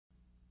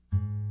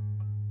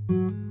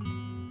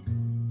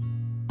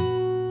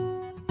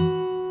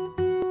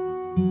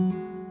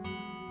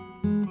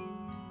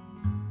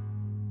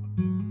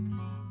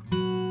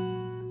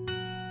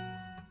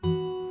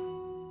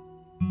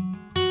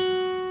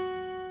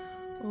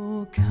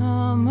O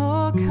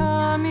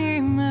come,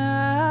 Emmanuel,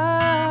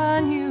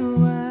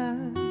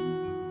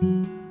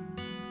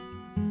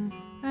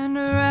 and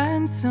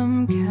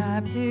ransom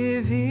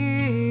captive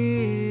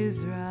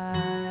Israel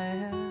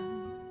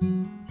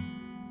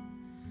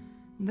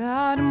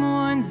that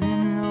mourns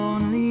in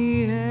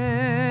lonely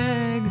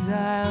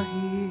exile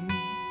here,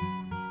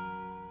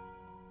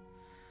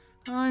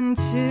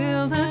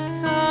 until the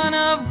Son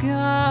of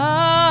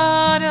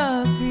God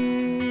appear.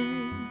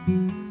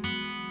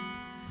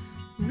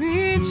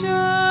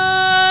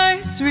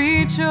 Rejoice,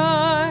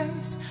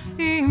 rejoice,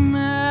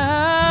 Emmanuel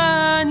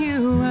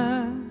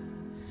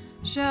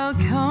shall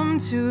come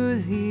to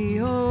thee,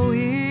 O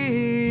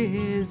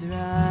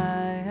Israel.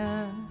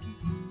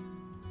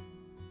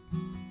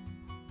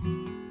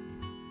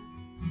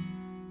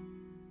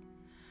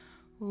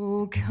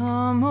 O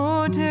come,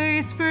 O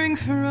day spring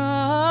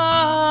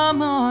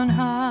from on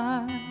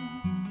high,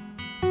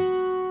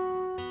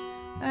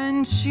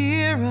 and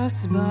cheer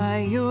us by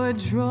your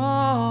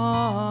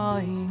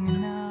drawing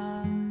nigh.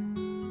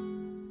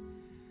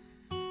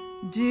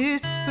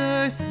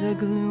 Disperse the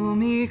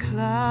gloomy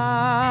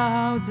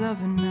clouds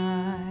of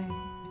night,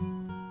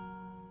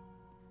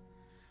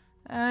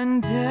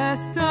 and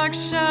death's dark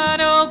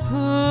shadow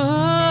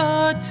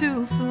put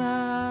to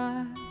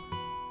flight.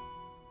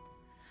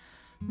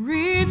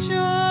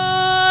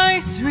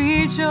 Rejoice,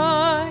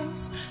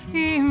 rejoice,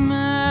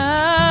 Emmanuel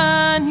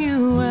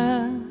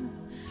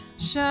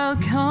shall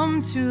come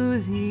to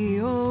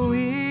thee, O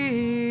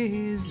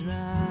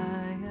Israel.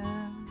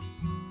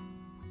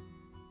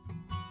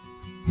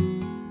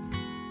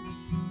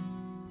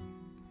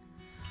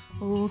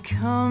 O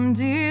come,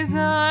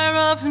 desire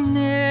of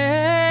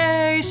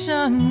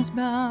nations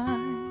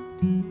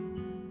bind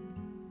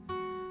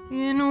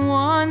in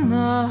one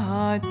the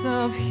hearts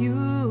of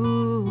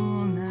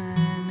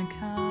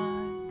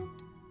humankind.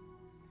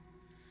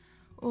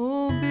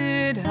 O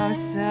bid our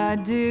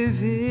sad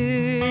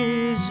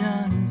division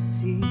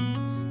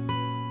cease,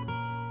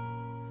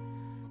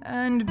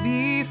 and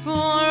be for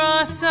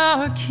us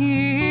our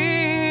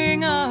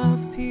King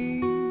of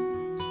peace.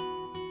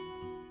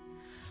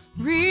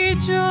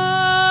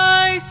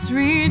 Rejoice,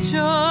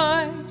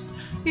 rejoice,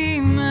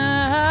 Emmanuel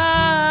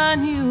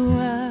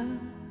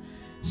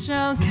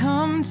shall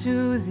come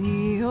to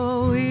thee,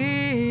 O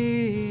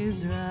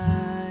Israel.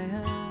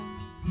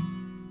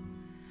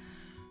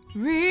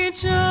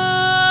 Rejoice,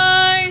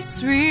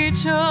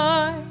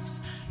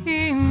 rejoice,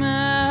 Emmanuel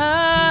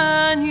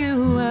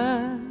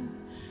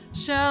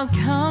shall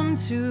come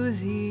to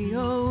thee,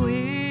 O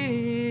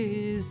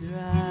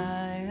Israel.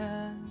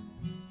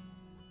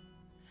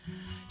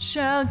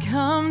 Shall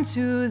come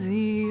to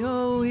thee,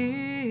 O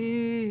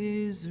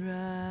Israel.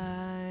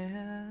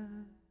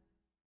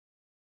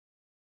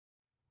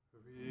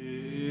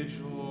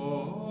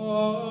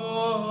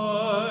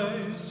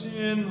 Rejoice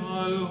in the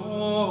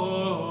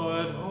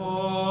Lord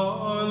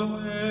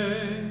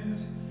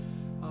always.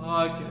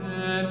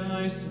 Again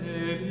I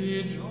say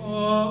rejoice.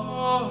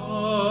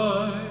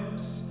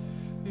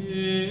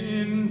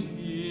 Indeed,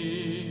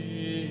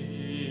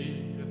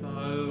 the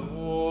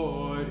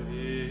Lord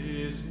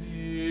is near.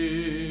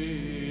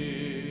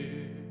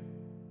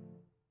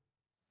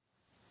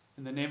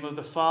 In the name of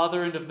the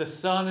Father, and of the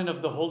Son, and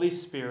of the Holy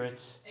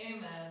Spirit.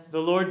 Amen. The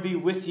Lord be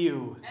with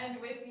you.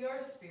 And with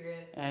your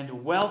spirit.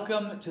 And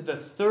welcome to the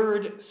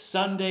third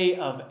Sunday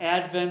of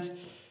Advent.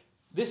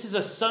 This is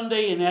a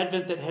Sunday in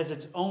Advent that has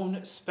its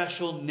own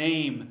special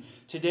name.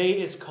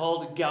 Today is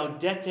called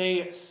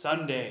Gaudete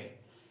Sunday.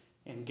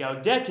 And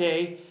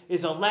Gaudete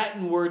is a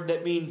Latin word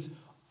that means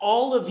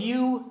all of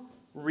you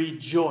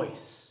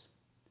rejoice.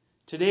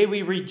 Today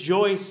we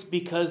rejoice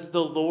because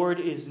the Lord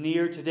is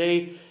near.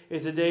 Today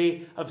is a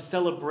day of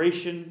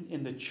celebration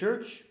in the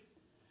church,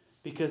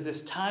 because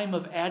this time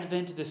of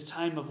Advent, this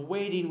time of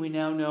waiting, we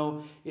now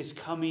know is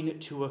coming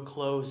to a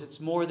close.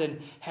 It's more than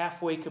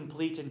halfway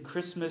complete, and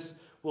Christmas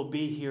will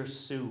be here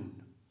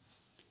soon.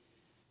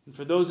 And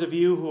for those of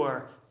you who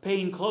are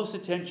paying close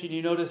attention,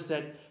 you notice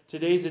that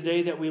today's a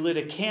day that we lit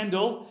a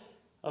candle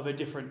of a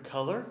different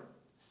color,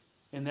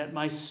 and that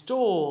my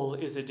stole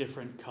is a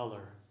different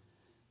color.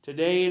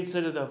 Today,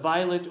 instead of the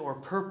violet or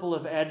purple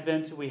of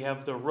Advent, we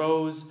have the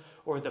rose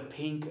or the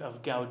pink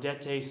of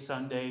Gaudete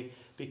Sunday,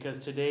 because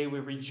today we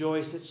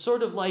rejoice. It's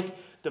sort of like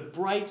the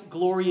bright,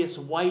 glorious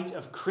white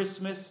of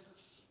Christmas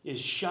is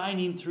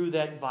shining through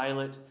that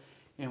violet,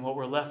 and what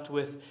we're left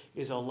with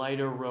is a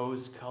lighter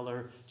rose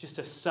color, just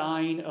a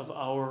sign of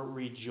our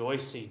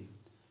rejoicing.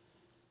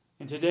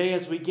 And today,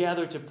 as we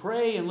gather to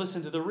pray and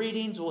listen to the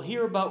readings, we'll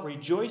hear about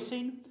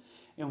rejoicing,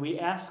 and we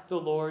ask the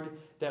Lord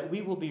that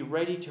we will be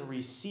ready to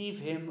receive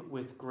him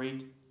with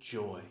great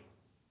joy.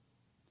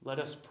 Let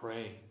us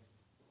pray.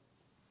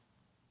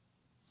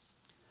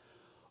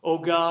 O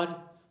God,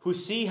 who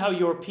see how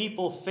your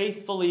people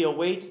faithfully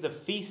await the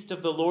feast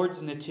of the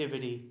Lord's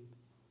nativity,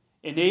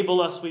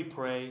 enable us, we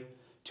pray,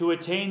 to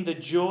attain the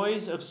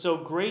joys of so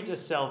great a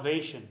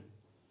salvation,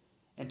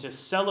 and to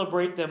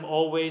celebrate them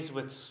always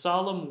with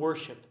solemn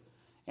worship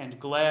and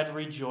glad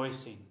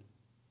rejoicing.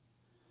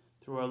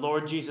 Through our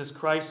Lord Jesus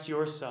Christ,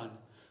 your Son,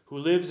 who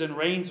lives and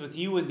reigns with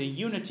you in the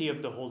unity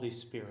of the Holy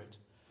Spirit,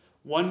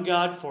 one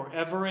God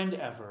forever and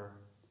ever.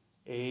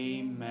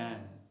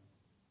 Amen.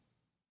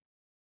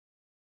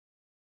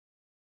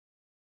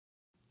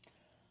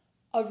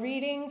 A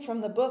reading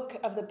from the book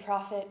of the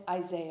prophet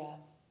Isaiah.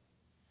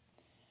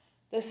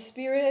 The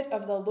Spirit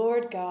of the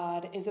Lord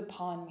God is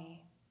upon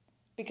me,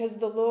 because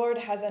the Lord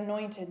has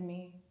anointed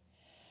me.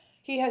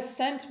 He has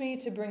sent me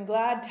to bring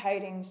glad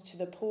tidings to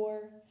the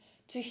poor,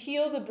 to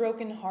heal the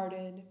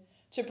brokenhearted,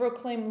 to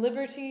proclaim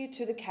liberty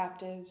to the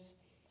captives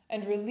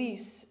and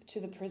release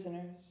to the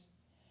prisoners,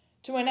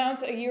 to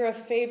announce a year of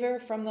favor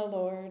from the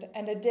Lord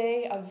and a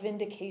day of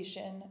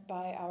vindication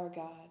by our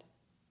God.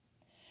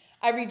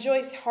 I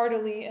rejoice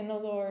heartily in the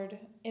Lord.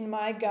 In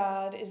my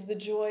God is the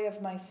joy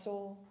of my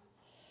soul.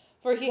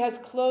 For he has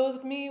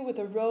clothed me with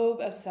a robe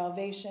of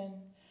salvation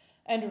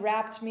and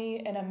wrapped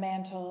me in a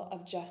mantle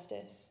of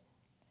justice.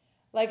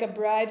 Like a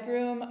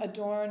bridegroom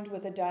adorned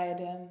with a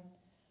diadem,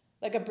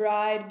 like a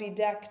bride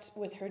bedecked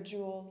with her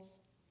jewels.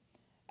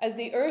 As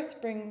the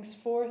earth brings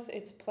forth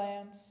its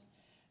plants,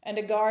 and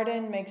a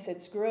garden makes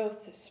its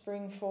growth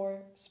spring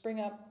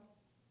up,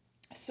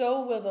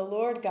 so will the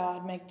Lord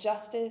God make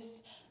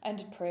justice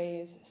and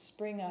praise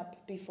spring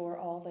up before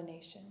all the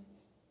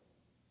nations.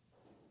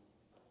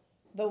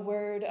 The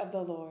word of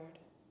the Lord.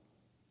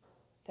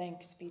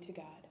 Thanks be to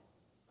God.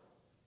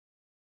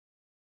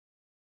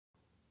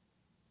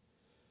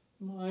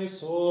 My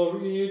soul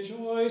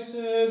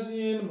rejoices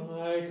in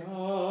my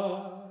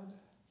God.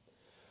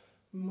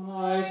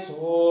 My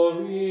soul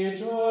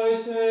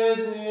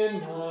rejoices in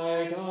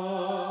my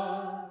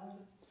God.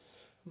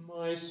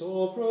 My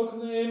soul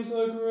proclaims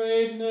the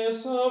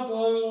greatness of the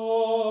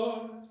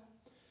Lord.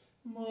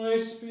 My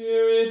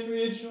spirit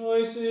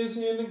rejoices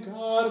in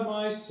God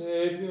my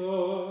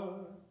Savior,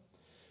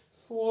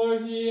 for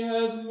he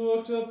has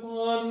looked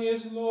upon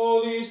his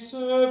lowly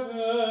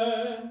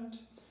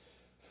servant.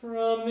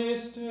 From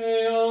this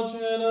day all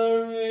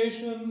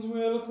generations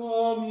will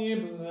call me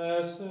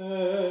blessed.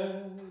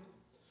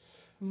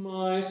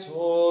 My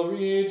soul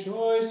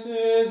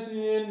rejoices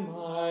in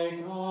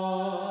my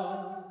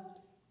God.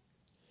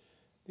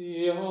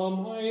 The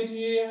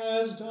Almighty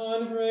has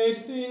done great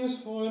things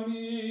for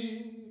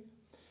me,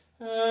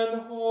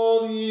 and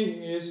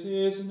holy is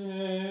his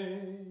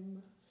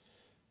name.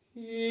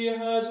 He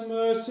has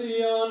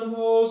mercy on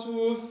those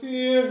who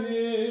fear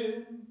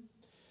him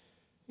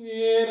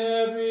in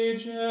every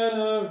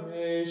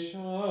generation.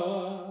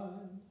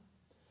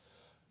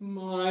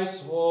 My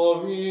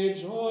soul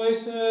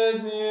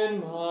rejoices in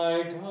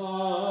my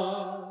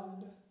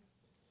God.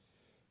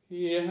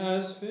 He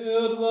has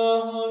filled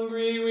the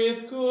hungry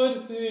with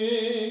good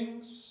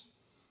things,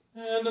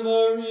 and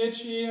the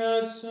rich he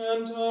has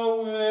sent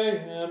away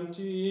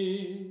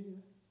empty.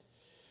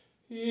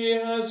 He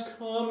has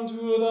come to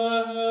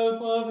the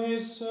help of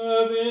his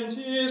servant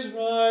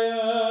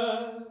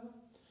Israel,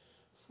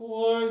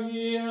 for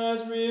he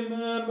has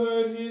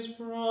remembered his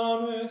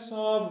promise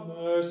of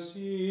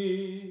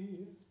mercy.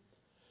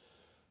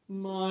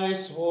 My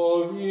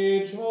soul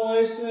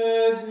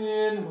rejoices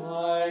in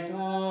my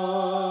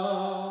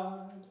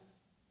God.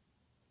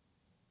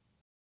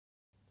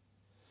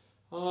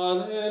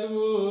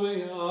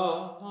 Alleluia,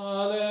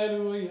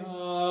 alleluia,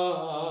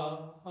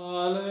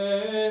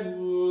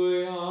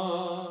 alleluia.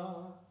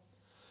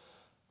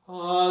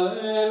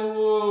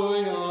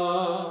 Alleluia,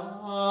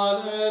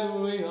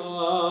 alleluia,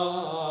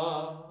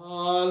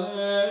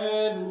 alleluia.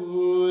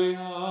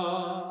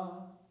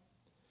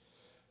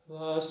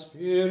 The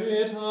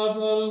Spirit of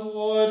the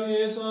Lord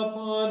is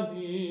upon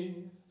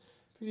me,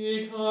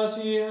 because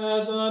he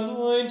has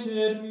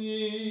anointed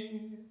me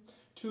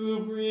to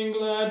bring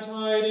glad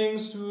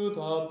tidings to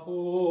the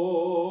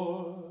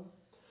poor.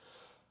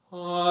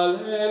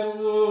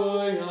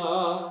 Alleluia,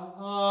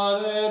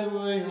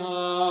 alleluia,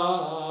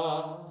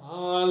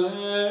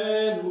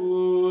 alleluia.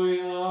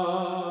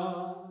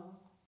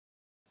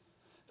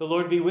 The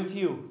Lord be with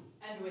you.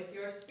 And with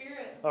your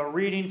spirit. A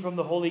reading from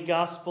the Holy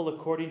Gospel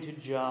according to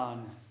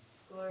John.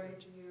 Glory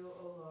to you,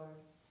 O Lord.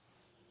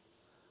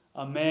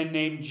 A man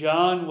named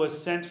John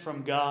was sent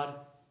from God.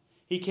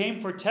 He came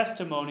for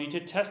testimony, to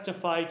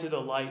testify to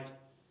the light,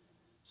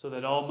 so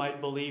that all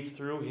might believe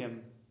through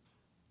him.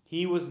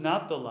 He was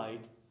not the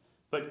light,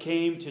 but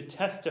came to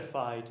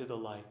testify to the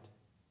light.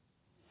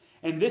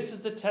 And this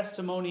is the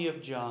testimony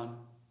of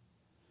John.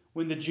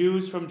 When the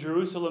Jews from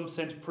Jerusalem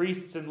sent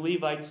priests and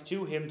Levites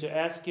to him to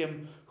ask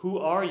him, "Who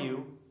are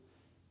you?"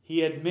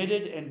 he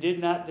admitted and did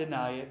not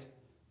deny it,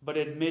 but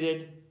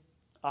admitted,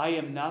 "I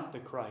am not the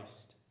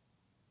Christ."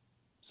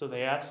 So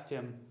they asked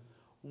him,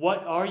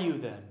 "What are you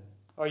then?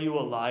 Are you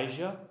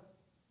Elijah?"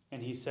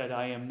 And he said,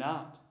 "I am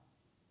not."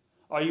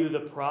 "Are you the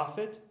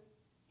prophet?"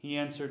 He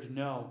answered,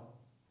 "No."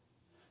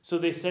 So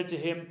they said to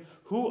him,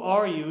 "Who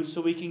are you,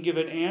 so we can give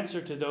an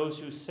answer to those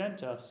who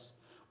sent us?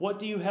 What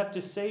do you have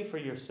to say for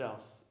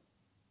yourself?"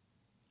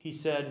 He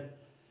said,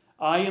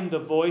 "I am the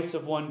voice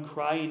of one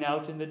crying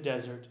out in the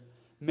desert,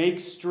 'Make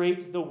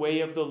straight the way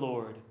of the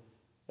Lord,'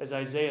 as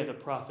Isaiah the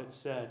prophet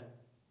said."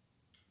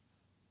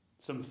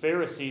 Some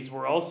Pharisees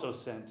were also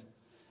sent.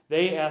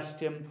 They asked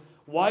him,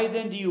 Why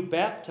then do you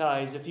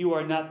baptize if you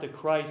are not the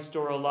Christ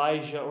or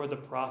Elijah or the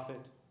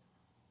prophet?"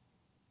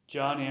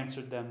 John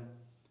answered them,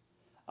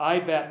 "I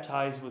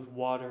baptize with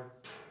water,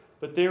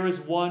 but there is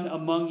one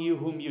among you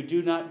whom you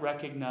do not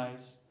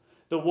recognize,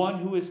 the one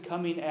who is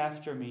coming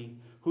after me,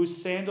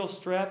 whose sandal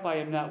strap I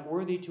am not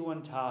worthy to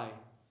untie."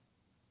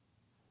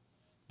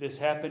 This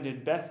happened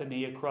in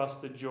Bethany across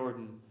the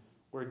Jordan,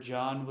 where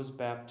John was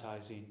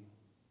baptizing.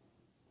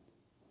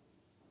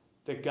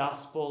 The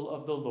Gospel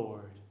of the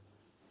Lord.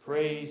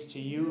 Praise to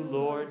you,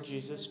 Lord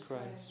Jesus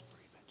Christ.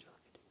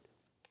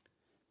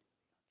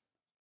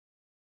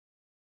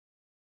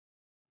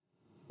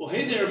 Well,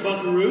 hey there,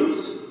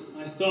 buckaroos.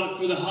 I thought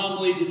for the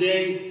homily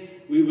today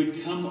we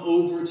would come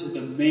over to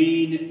the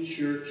main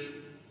church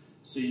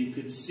so you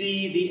could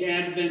see the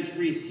Advent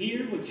wreath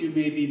here, which you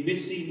may be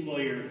missing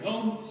while you're at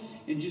home,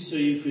 and just so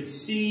you could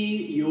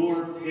see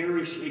your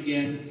parish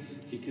again,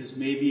 because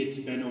maybe it's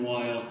been a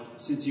while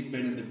since you've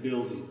been in the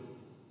building.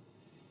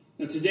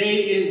 Now,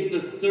 today is the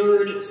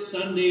third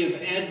Sunday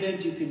of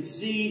Advent. You can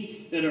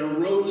see that our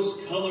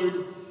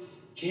rose-colored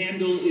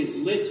candle is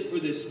lit for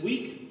this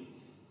week.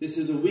 This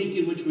is a week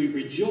in which we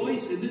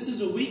rejoice, and this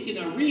is a week in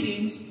our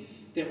readings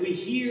that we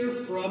hear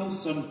from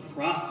some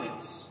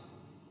prophets.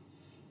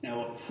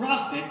 Now, a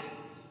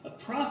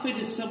prophet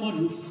is someone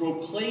who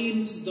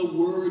proclaims the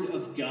word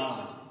of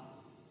God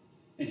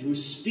and who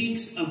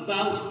speaks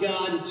about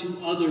God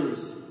to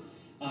others.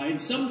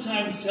 And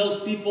sometimes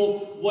tells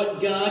people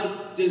what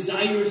God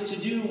desires to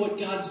do, what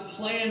God's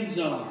plans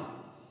are.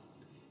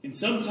 And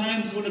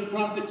sometimes when a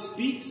prophet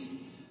speaks,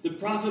 the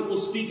prophet will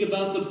speak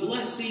about the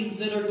blessings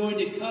that are going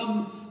to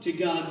come to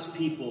God's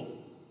people.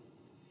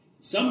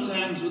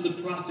 Sometimes when the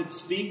prophets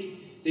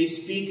speak, they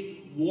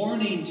speak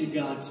warning to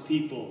God's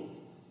people,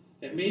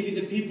 that maybe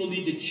the people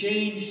need to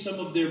change some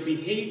of their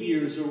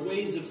behaviors or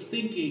ways of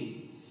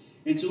thinking.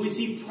 And so we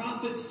see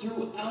prophets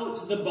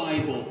throughout the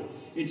Bible.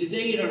 And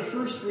today in our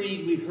first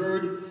reading, we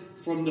heard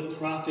from the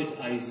prophet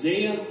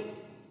Isaiah.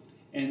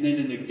 And then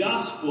in the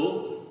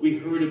Gospel, we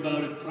heard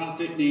about a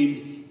prophet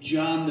named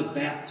John the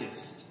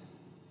Baptist.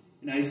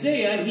 And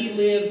Isaiah, he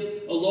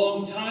lived a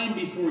long time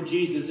before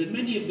Jesus. And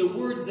many of the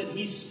words that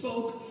he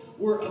spoke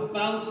were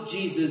about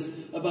Jesus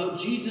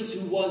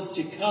who was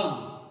to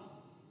come.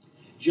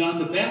 John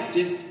the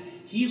Baptist,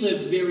 he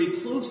lived very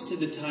close to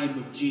the time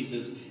of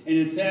Jesus. And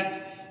in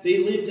fact, they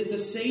lived at the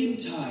same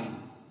time.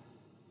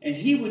 And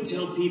he would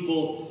tell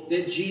people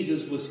that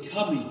Jesus was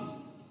coming.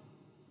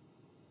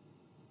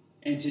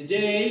 And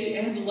today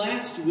and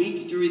last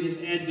week during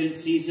this Advent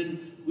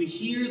season, we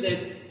hear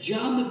that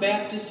John the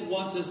Baptist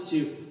wants us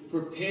to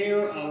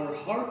prepare our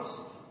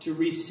hearts to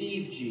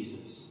receive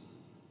Jesus.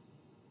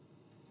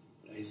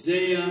 But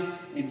Isaiah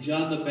and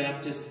John the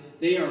Baptist,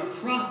 they are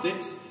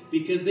prophets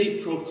because they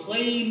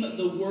proclaim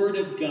the word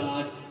of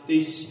God.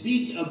 They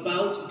speak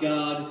about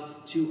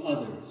God to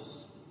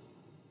others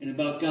and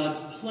about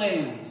God's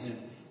plans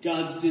and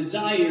God's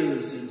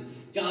desires and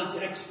God's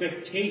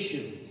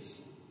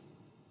expectations.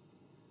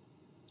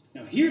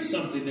 Now, here's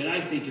something that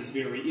I think is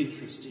very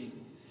interesting.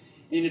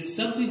 And it's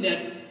something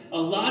that a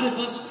lot of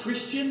us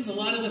Christians, a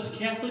lot of us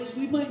Catholics,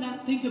 we might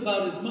not think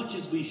about as much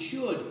as we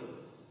should.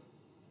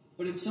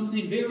 But it's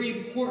something very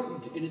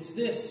important, and it's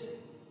this.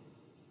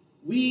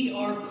 We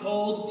are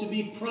called to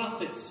be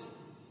prophets.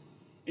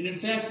 And in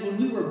fact, when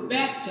we were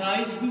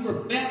baptized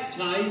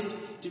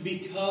to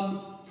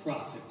become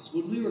prophets.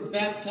 When we were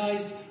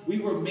baptized, we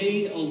were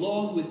made,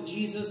 along with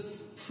Jesus,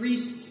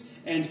 priests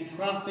and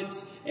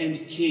prophets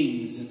and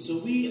kings. And so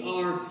we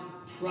are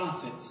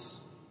prophets.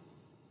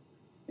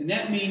 And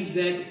that means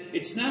that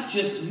it's not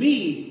just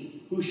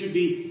me who should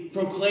be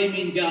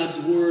proclaiming God's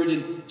word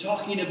and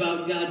talking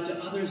about God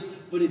to others,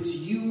 but it's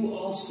you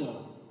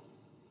also.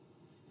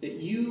 That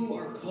you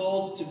are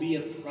called to be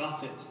a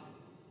prophet,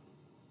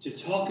 to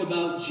talk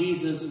about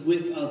Jesus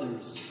with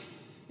others,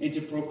 and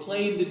to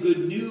proclaim the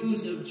good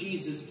news of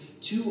Jesus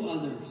to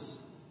others,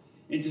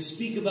 and to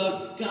speak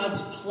about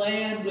God's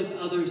plan with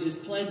others, his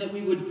plan that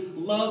we would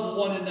love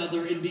one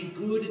another and be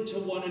good to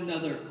one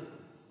another,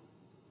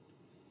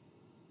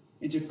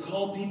 and to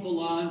call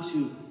people on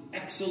to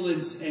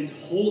excellence and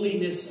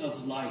holiness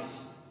of life,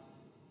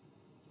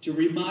 to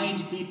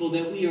remind people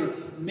that we are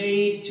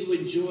made to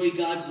enjoy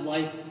God's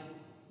life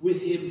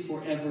with him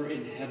forever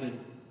in heaven.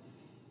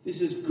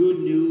 This is good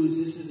news.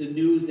 This is the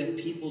news that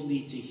people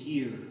need to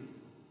hear.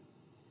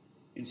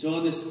 And so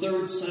on this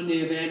third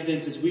Sunday of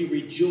Advent, as we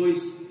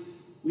rejoice,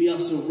 we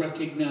also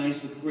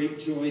recognize with great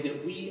joy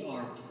that we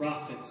are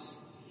prophets.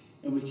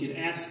 And we can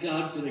ask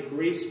God for the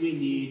grace we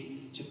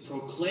need to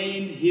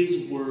proclaim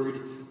his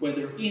word,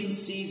 whether in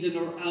season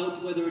or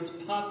out, whether it's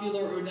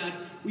popular or not.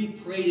 We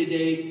pray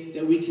today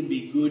that we can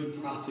be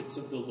good prophets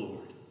of the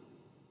Lord.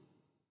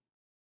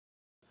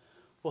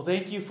 Well,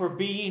 thank you for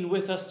being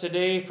with us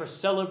today, for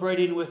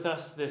celebrating with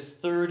us this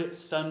third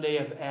Sunday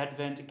of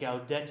Advent,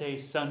 Gaudete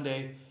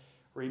Sunday.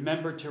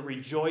 Remember to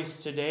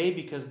rejoice today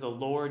because the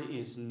Lord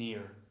is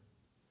near.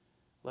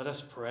 Let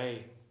us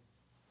pray.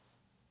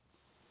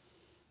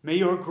 May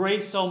your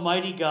grace,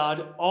 Almighty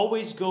God,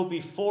 always go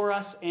before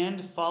us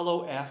and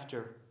follow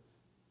after.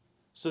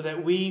 so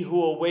that we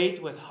who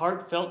await with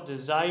heartfelt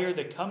desire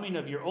the coming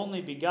of your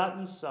only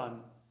begotten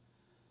Son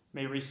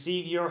may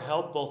receive your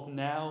help both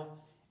now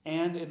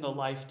and in the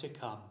life to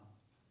come.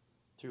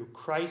 Through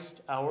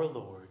Christ our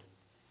Lord.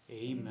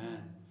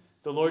 Amen.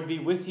 The Lord be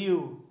with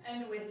you.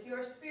 And with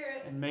your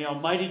spirit. And may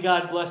Almighty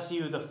God bless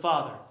you, the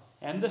Father,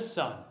 and the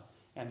Son,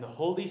 and the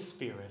Holy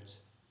Spirit.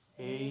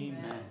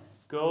 Amen.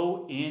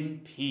 Go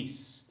in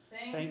peace.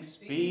 Thanks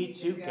be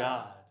to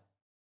God.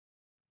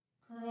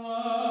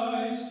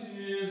 Christ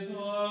is the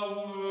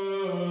Word.